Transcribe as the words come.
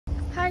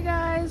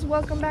Hi guys,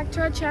 welcome back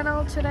to our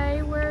channel.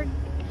 Today we're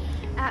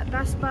at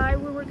Best Buy.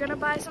 We were gonna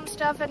buy some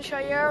stuff and show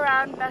you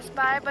around Best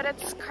Buy, but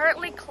it's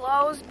currently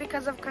closed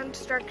because of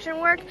construction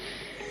work.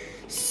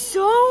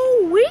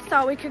 So we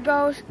thought we could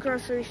go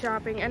grocery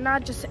shopping, and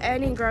not just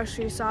any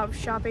grocery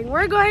shopping.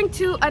 We're going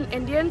to an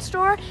Indian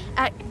store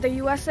at the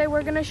USA.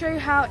 We're gonna show you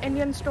how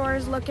Indian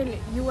stores look in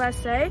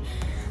USA.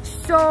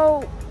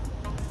 So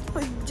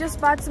we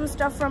just bought some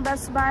stuff from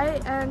Best Buy,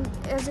 and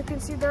as you can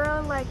see, there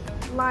are like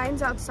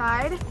lines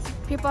outside.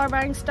 People are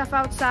buying stuff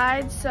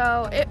outside,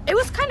 so it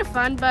was kind of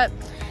fun, but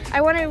I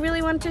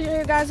really wanted to show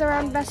you guys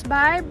around Best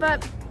Buy,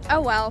 but oh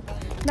well.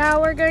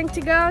 Now we're going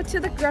to go to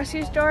the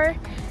grocery store.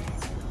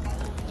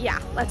 Yeah,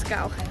 let's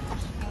go.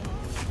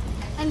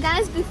 And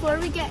guys, before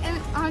we get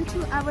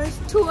onto our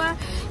tour,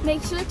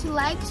 make sure to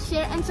like,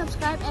 share, and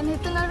subscribe, and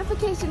hit the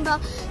notification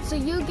bell so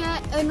you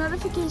get a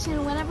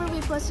notification whenever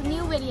we post a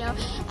new video.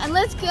 And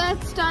let's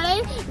get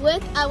started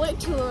with our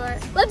tour.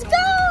 Let's go!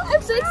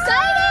 I'm so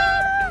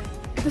excited!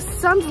 The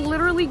sun's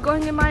literally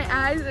going in my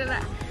eyes, and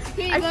I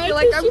feel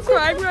like I'm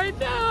crying right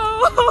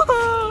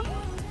now.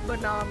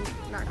 But no, I'm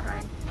not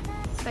crying.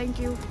 Thank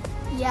you.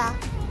 Yeah.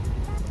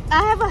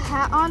 I have a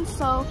hat on,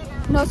 so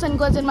no sun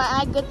goes in my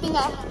eye. Good thing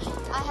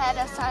I had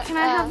a sun. Can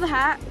I have the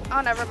hat?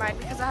 Oh, never mind,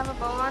 because I have a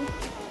bow on.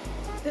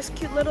 This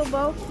cute little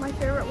bow, my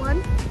favorite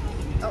one.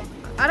 Oh,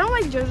 I don't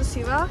like Jojo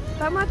Siwa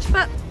that much,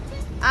 but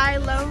I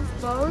love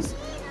bows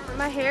for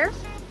my hair.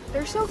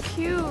 They're so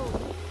cute.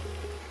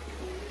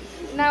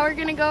 Now we're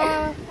gonna go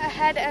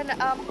ahead and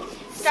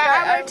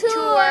start our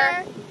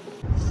tour.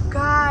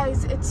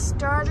 Guys, it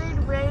started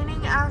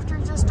raining after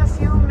just a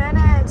few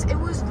minutes. It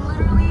was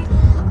literally,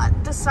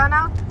 the sun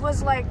out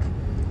was like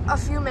a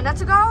few minutes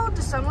ago.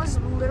 The sun was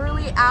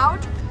literally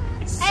out,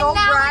 so and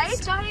now bright, it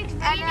started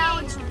raining. And now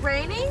it's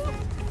raining.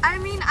 I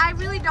mean, I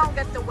really don't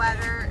get the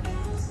weather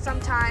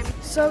sometimes.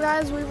 So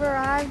guys, we've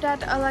arrived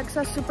at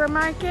Alexa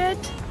Supermarket.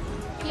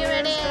 Here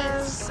it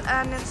is.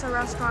 And it's a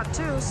restaurant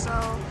too,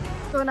 so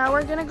now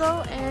we're gonna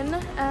go in,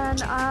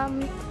 and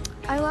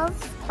I love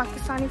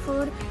Pakistani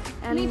food.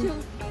 And me too,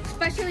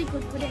 especially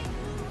Kurkure.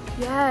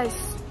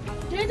 Yes.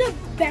 They're the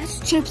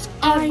best chips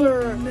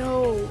ever.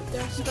 No,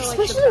 they're still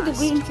especially like the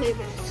green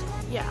flavors.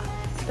 Yeah,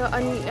 the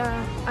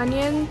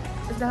onion,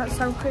 the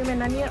sour cream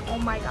and onion. Oh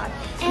my god!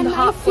 And the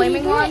hot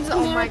flaming ones.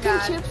 Oh my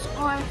god! Chips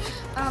are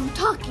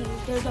Taki.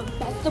 They're the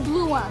best. The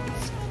blue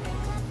ones.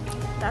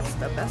 That's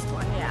the best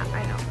one. Yeah,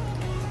 I know.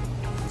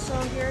 So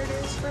here it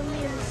is from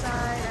the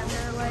inside, and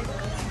there are like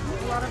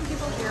a lot of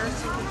people here,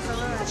 so it's so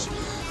rich.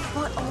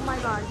 But oh my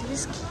god,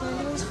 these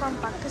candies from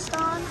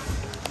Pakistan.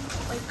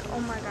 Like, oh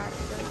my god,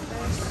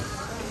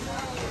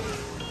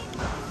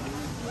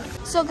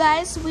 So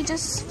guys, we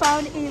just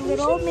found a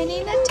little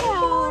mini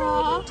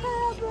Nutella.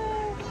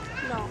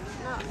 No,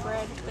 not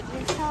bread, but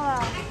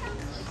Nutella.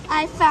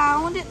 I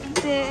found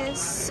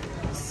this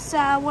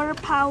sour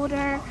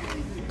powder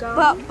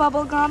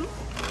bubble gum.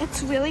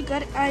 It's really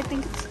good. I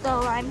think it's the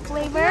lime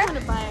flavor. I'm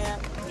gonna buy it.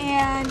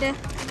 And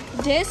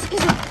this is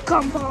a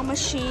gumball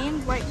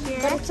machine right here.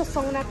 But it's a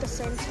phone at the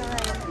same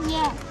time.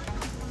 Yeah.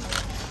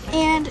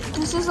 And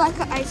this is like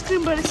an ice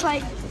cream, but it's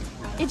like,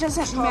 it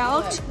doesn't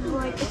melt.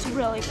 Like, it's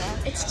really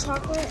good. It's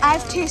chocolate.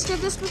 I've tasted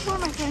this before.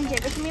 My friend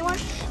gave it to me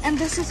once, and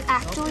this is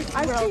actually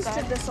I've real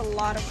tasted good. this a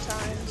lot of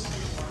times.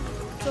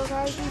 So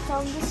guys, we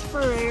found this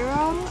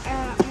Ferrero,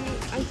 and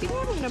I think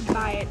I'm gonna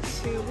buy it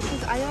too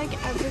because I like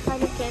every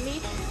kind of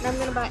candy, and I'm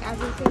gonna buy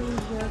everything in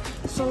here.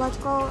 So let's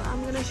go.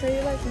 I'm gonna show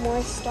you like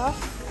more stuff.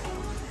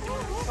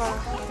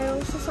 I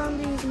also found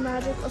these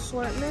magic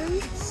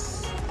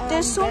assortments.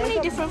 There's so many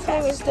different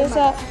flavors. There's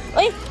a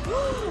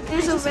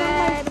there's a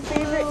red,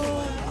 favorite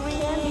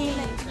green,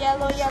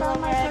 yellow,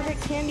 my red.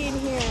 favorite candy in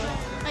here.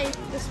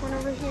 This one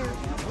over here.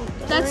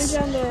 That's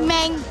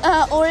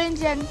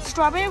orange and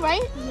strawberry,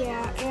 right?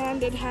 Yeah,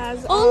 and it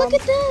has. Oh, look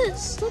at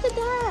this! Look at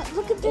that!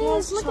 Look at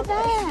this! Look at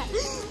that!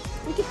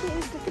 Look at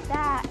this! Look at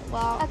that!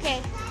 Wow.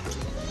 Okay.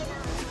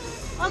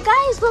 Oh,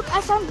 guys, look!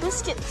 I found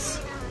biscuits.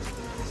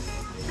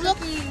 Look,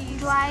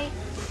 dry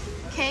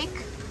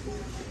cake.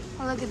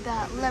 Oh, look at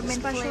that lemon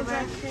Special flavor.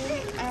 dry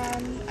cake,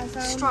 and I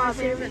found Strawberry. my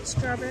favorite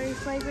strawberry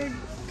flavored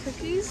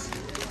cookies.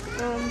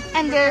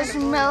 And there's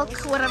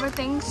milk, whatever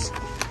things.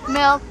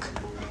 Milk,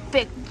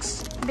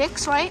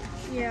 Bix, right?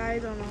 Yeah, I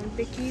don't know,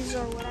 Bickies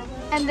or whatever.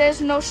 And there's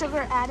no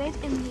sugar added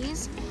in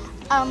these.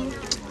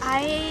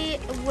 I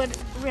would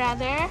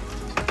rather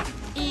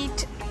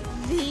eat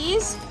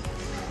these.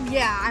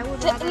 Yeah, I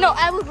would rather. No,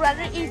 I would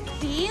rather eat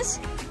these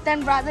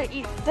than rather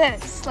eat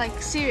this.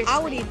 Like, seriously. I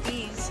would eat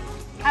these.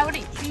 I would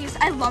eat these.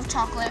 I love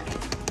chocolate.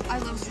 I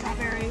love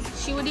strawberry.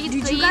 She would eat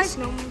these. Did you guys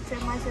know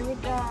my favorite?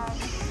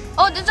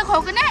 Oh, there's a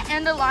coconut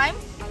and a lime.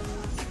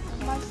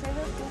 My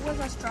favorite food was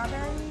a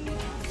strawberry.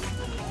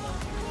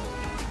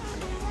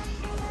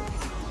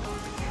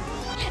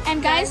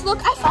 And guys,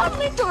 look, I found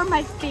Lindor,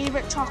 my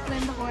favorite chocolate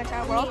in the whole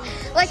entire world.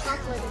 Like,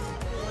 chocolate is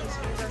everyone's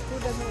favorite. Who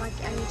doesn't like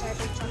any type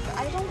of chocolate?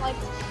 I don't like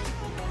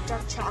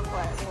dark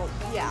chocolate. Well,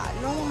 yeah,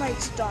 no one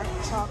likes dark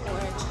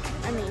chocolate.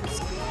 I mean,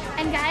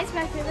 and guys,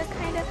 my favorite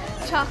kind of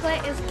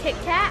chocolate is Kit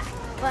Kat.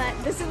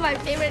 but this is my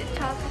favorite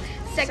chocolate.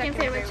 Second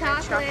favorite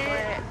chocolate.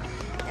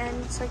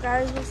 And so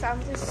guys, we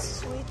found this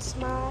Sweet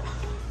Smile.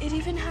 It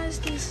even has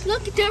these.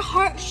 Look, they're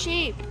heart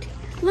shaped.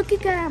 Look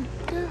at them.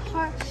 They're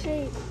heart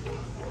shaped.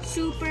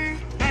 Super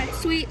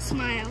Sweet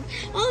Smile.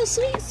 Oh,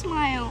 Sweet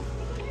Smile.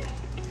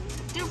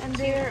 And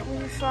there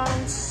we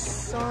found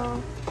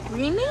some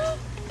Rini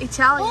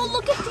Italian. Oh,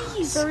 look at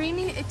these.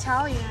 Serini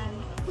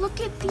Italian. Look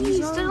at these.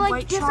 They're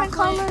like different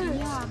colors.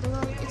 Yeah,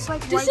 it's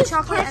like this white is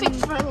chocolate perfect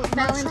and for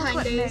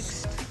Valentine's Day.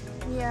 mixed.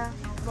 Yeah,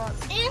 but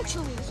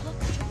Anchovies. Look.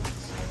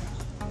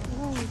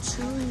 oh,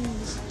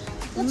 chilies.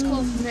 Let's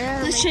go.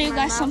 Let's show you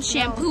guys some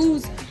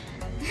shampoos.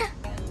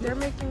 They're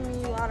making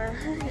me water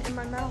in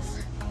my mouth.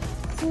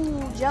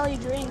 Ooh, jelly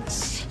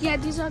drinks. Yeah,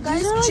 these are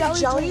guys. These are like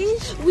jellies.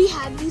 Drinks. We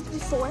had these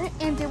before,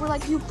 and they were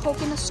like you poke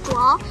in a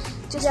straw,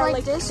 just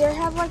like this. They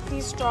have like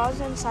these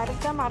straws inside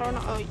of them. I don't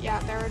know. Oh yeah,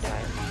 there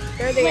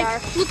they are.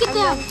 Look at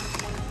them.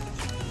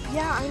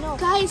 Yeah, I know.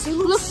 Guys,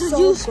 look, so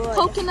you good.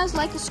 poke in us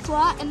like a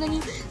straw, and then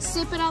you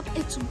sip it up.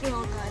 It's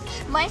real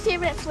good. My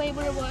favorite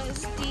flavor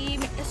was the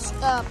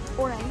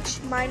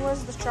orange. Mine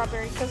was the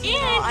strawberry because And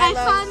I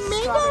found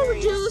mango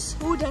strawberries. juice.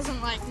 Who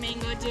doesn't like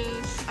mango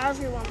juice?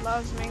 Everyone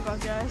loves mango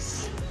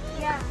juice.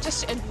 Yeah.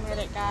 Just admit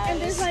it, guys. And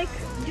there's like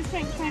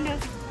different kind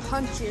of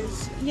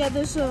punches. Yeah,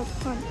 there's a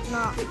punch.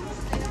 Not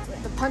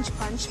the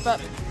punch, but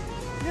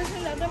There's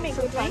another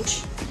mango fruit drink. punch.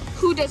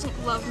 Who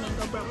doesn't love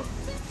mango, bro?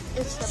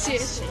 It's the best.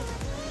 Seriously.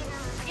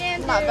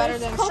 And Not better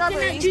there's than coconut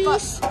strawberries,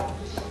 juice. but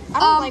I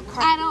don't like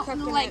I don't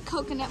coconut. like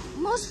coconut.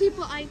 Most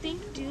people I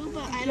think do,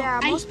 but I don't. Yeah,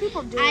 most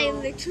people do. I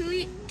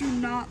literally do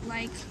not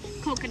like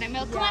coconut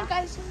milk. Come Yeah. on,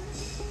 guys.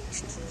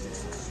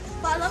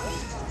 Follow me.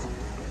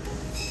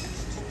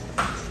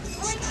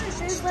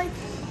 There's like,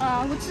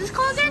 what's this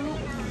called again?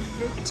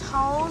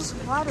 Vitals.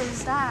 What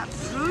is that?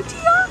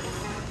 Frutia?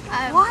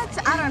 Um,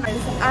 What? I don't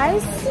know. I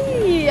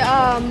see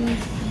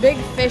big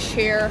fish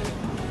here.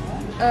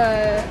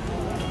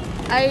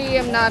 I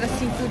am not a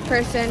seafood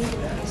person,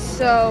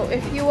 so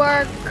if you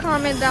are,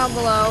 comment down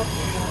below,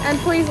 and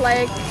please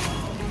like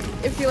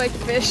if you like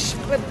fish.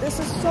 But this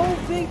is so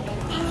big.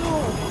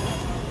 Ew.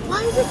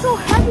 Why is it so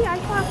heavy? I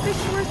thought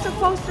fish were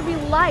supposed to be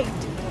light.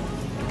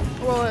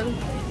 Well,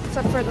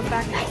 except for the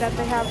fact that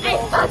they have I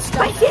found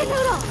spicy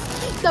noodles.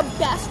 The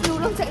best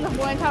noodles in the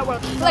whole entire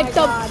world. Like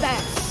the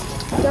best.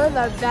 They're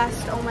the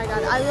best. Oh my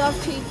god, I love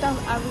to eat them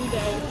every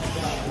day.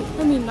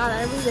 I mean, not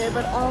every day,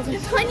 but all the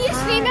time.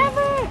 Funniest name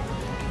ever.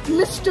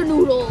 Mr.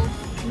 Noodle.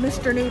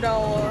 Mr.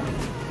 Noodle.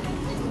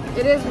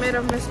 It is made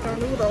of Mr.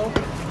 Noodle.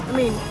 I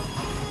mean,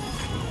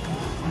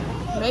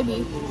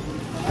 maybe.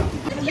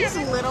 These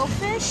little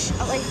fish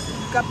are like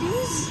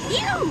guppies.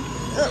 Ew.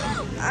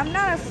 I'm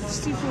not a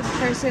seafood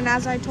person,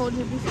 as I told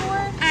you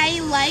before. I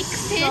like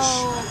fish.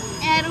 So,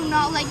 And I do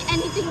not like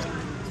anything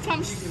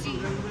from sea.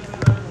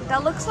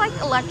 that looks like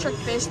electric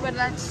fish, but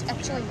that's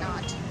actually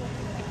not.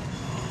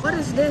 What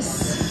is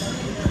this?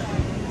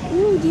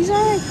 Ooh, these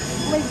are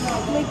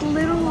like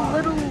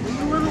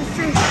little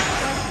fish.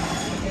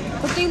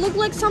 But they look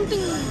like something,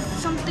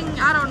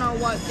 I don't know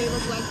what they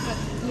look like, but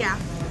yeah.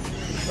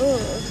 Ugh.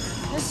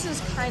 This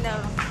is kind of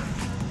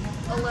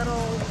a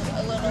little,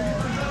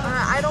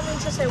 I don't mean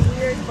to say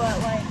weird, but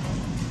like,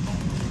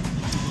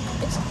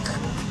 it's,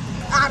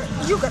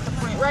 you get the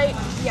point, right?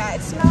 Yeah,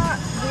 it's not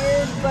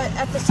weird, but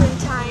at the same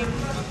time,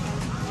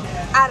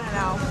 I don't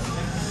know.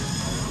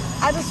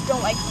 I just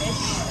don't like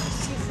fish,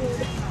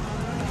 seafood.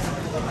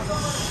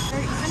 There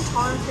are even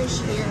taller fish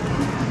here.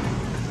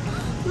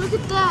 Look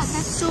at that.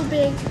 That's so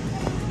big.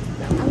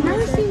 I've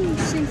never seen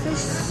fish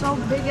so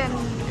big and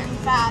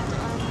fat.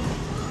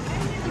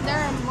 There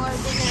are more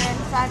bigger and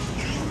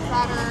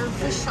fatter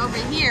fish over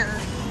here.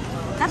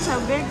 That's a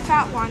big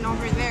fat one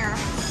over there.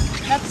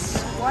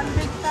 That's one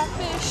big fat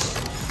fish.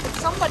 But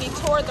somebody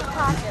tore the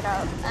pocket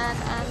up,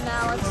 and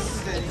now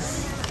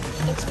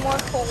it's more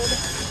cold.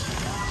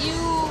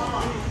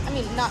 I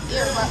mean, not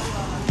you, but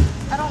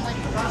I don't like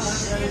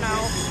fish, you know,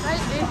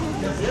 right?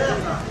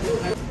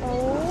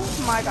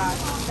 Oh my god,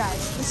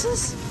 guys, this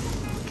is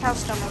cow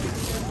stomach.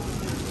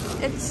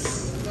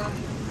 It's,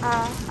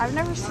 I've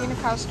never seen a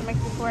cow stomach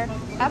before.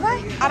 Have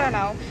I? I don't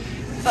know,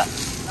 but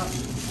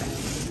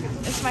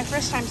it's my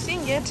first time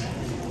seeing it.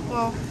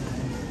 Well,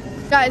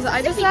 guys,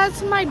 I just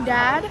asked my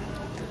dad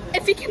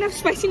if he can have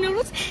spicy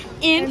noodles,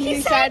 and he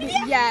said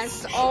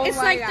yes. Oh it's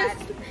my like god.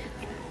 this.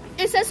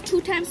 It says 2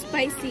 times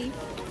spicy.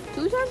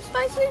 2 times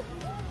spicy?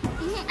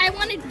 I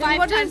wanted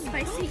 5 times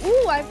spicy.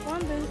 Ooh, I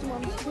found those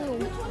ones too.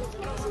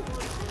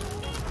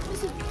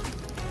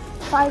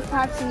 5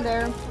 packs in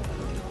there.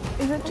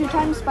 Is it 2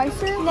 times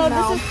spicier? No,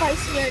 this is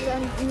spicier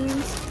than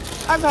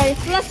these. Okay,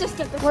 Let's just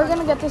get this we're one.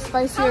 gonna get the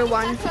spicier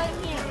one.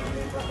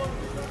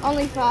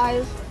 Only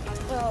 5.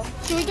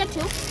 Should we get 2?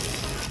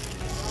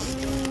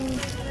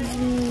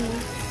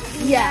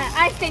 Yeah.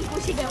 I think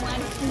we should get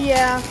 1.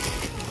 Yeah.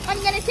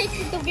 I'm gonna take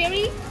the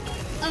very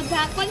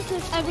back one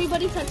because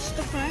everybody touched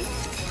the front.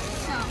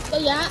 So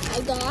yeah,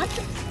 I got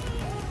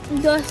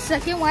the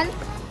second one.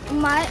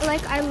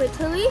 I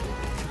literally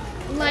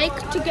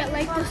like to get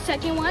like the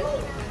second one.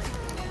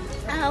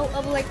 out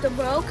of like the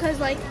row because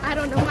like I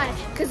don't know why,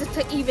 because it's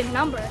an even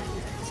number.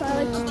 So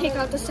I like to take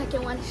out the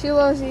second one. She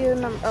loves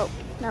even number. Oh,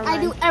 never mind.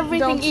 I do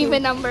everything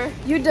even number.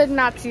 You did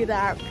not see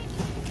that.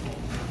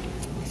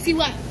 See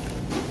what?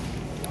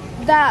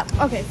 That,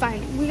 okay,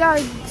 fine. We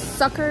got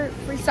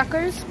free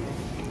suckers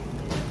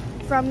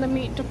from the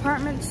meat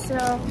department,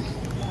 so,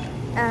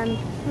 and,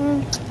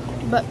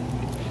 but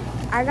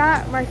I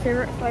got my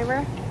favorite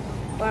flavor,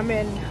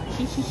 lemon,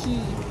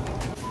 hee.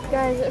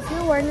 Guys, if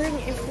you're wondering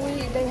if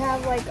they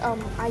have like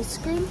ice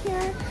cream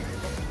here,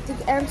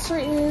 the answer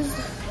is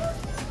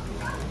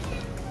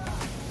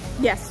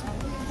yes,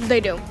 they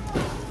do.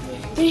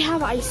 They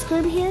have ice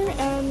cream here,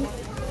 and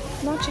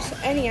not just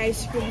any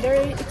ice cream.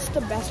 It's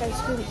the best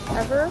ice cream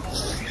ever.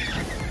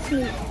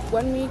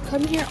 When we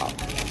come here,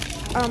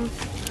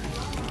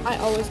 I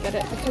always get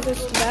it because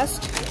it's the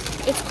best.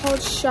 It's called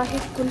Shahi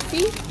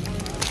Kulfi,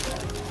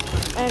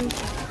 and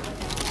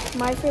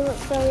my favorite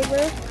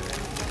flavor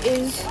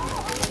is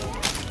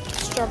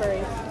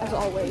strawberry, as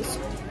always.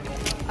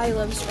 I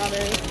love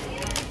strawberry.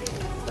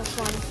 This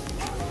one.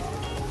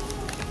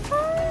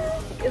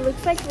 It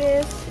looks like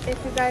this. If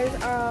you guys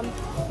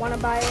want to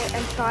buy it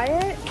and try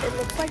it, it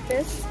looks like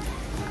this.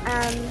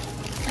 And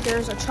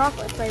there's a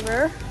chocolate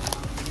flavor.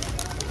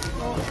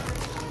 Well,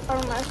 I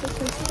don't know if you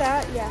can see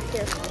that. Yeah,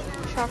 here,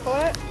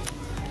 chocolate.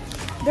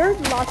 There's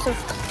lots of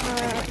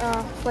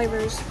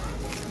flavors.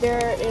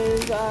 There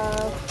is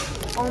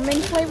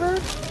almond flavor,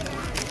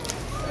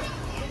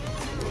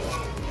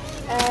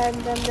 and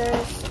then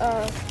there's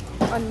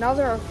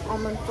another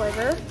almond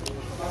flavor,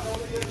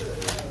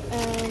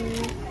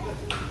 and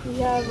we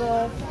have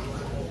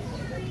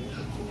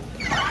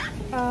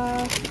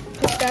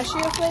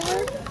pistachio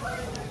flavor,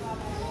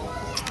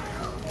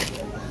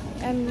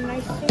 and I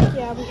think,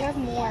 yeah, we have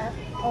more.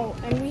 Oh,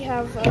 and we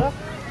have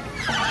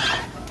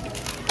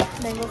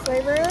mango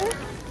flavor.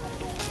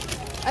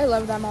 I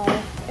love them all,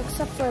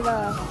 except for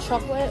the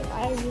chocolate.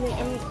 I really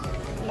am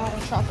not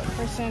a chocolate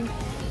person.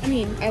 I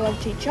mean, I love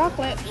to eat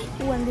chocolate,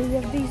 but when they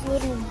have these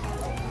little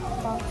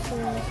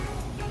boxes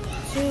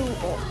too,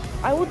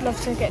 I would love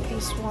to get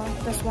this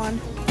one.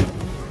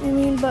 I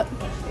mean, but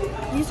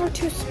these are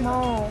too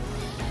small.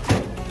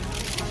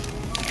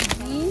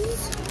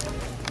 These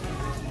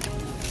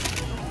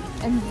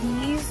and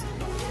these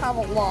have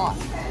a lot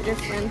of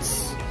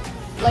difference.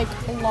 Like,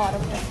 a lot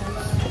of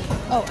difference.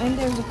 Oh, and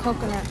there's a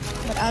coconut,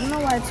 but I don't know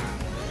why it's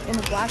in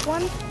the black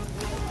one.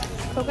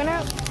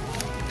 Coconut.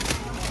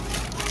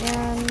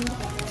 And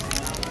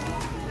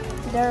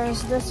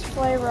there's this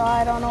flavor,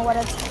 I don't know what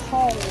it's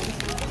called.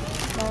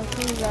 I'll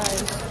show you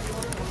guys.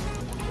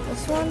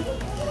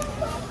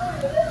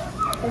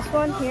 This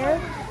one here,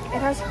 it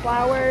has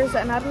flowers,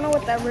 and I don't know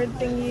what that red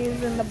thing you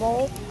use in the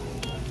bowl.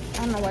 I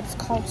don't know what it's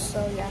called,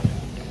 so yeah.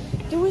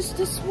 There was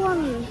this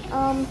one,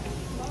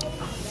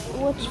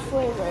 which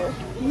flavor?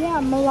 Yeah,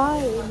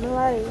 Malai.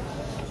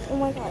 Oh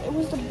my god, it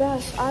was the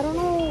best. I don't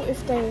know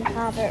if they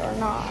have it or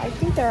not. I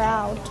think they're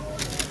out.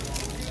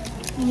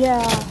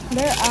 Yeah,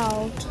 they're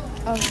out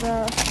of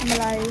the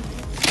Malai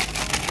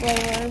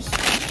flavors.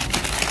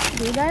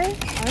 Do they?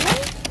 Are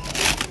they?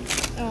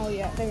 Oh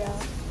yeah, they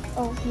are.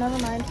 Oh, never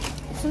mind.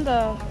 It's in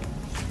the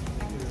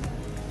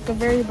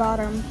very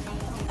bottom.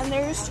 And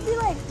there used to be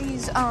like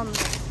these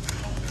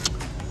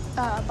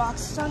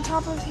boxes on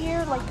top of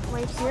here, like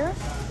right here.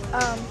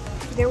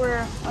 There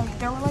were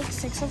like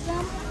 6 of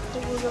them. They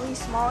were really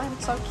small and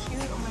so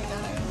cute. Oh my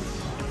god,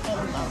 I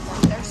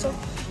love them. They're so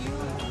cute.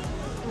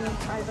 And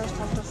I just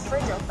have the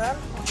fridge open.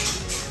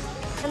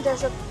 And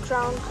there's a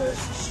Crown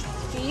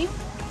Kulfi.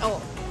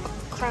 Oh,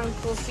 Crown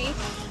Kulfi.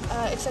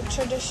 It's a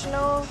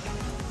traditional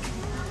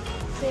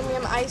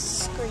premium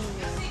ice cream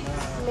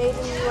made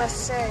in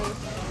USA.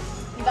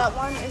 That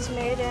one is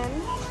made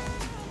in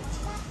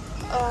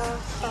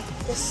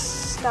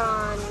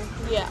Pakistan.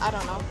 Yeah, I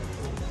don't know.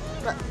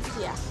 But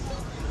yeah.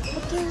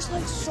 But there's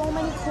like so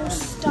many cool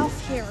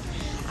stuff here.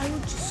 I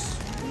just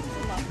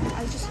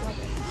love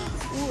it.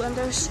 Ooh, and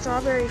there's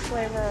strawberry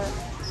flavor.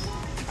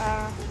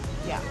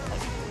 Yeah.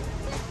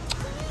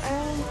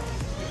 And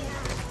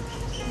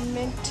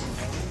mint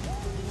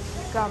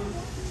gum.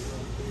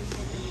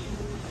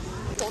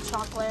 Full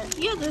chocolate.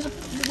 Yeah, there's a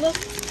look.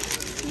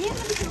 Yeah.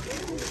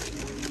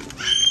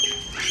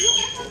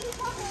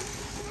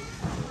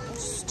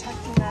 Just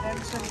tucking that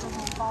in so it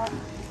doesn't fall.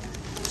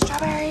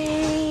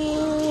 Strawberry.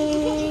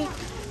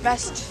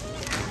 Best.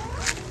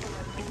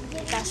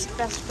 I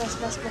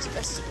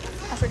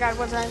forgot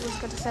what I was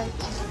going to say,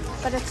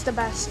 but it's the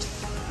best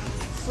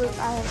fruit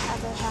I have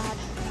ever had.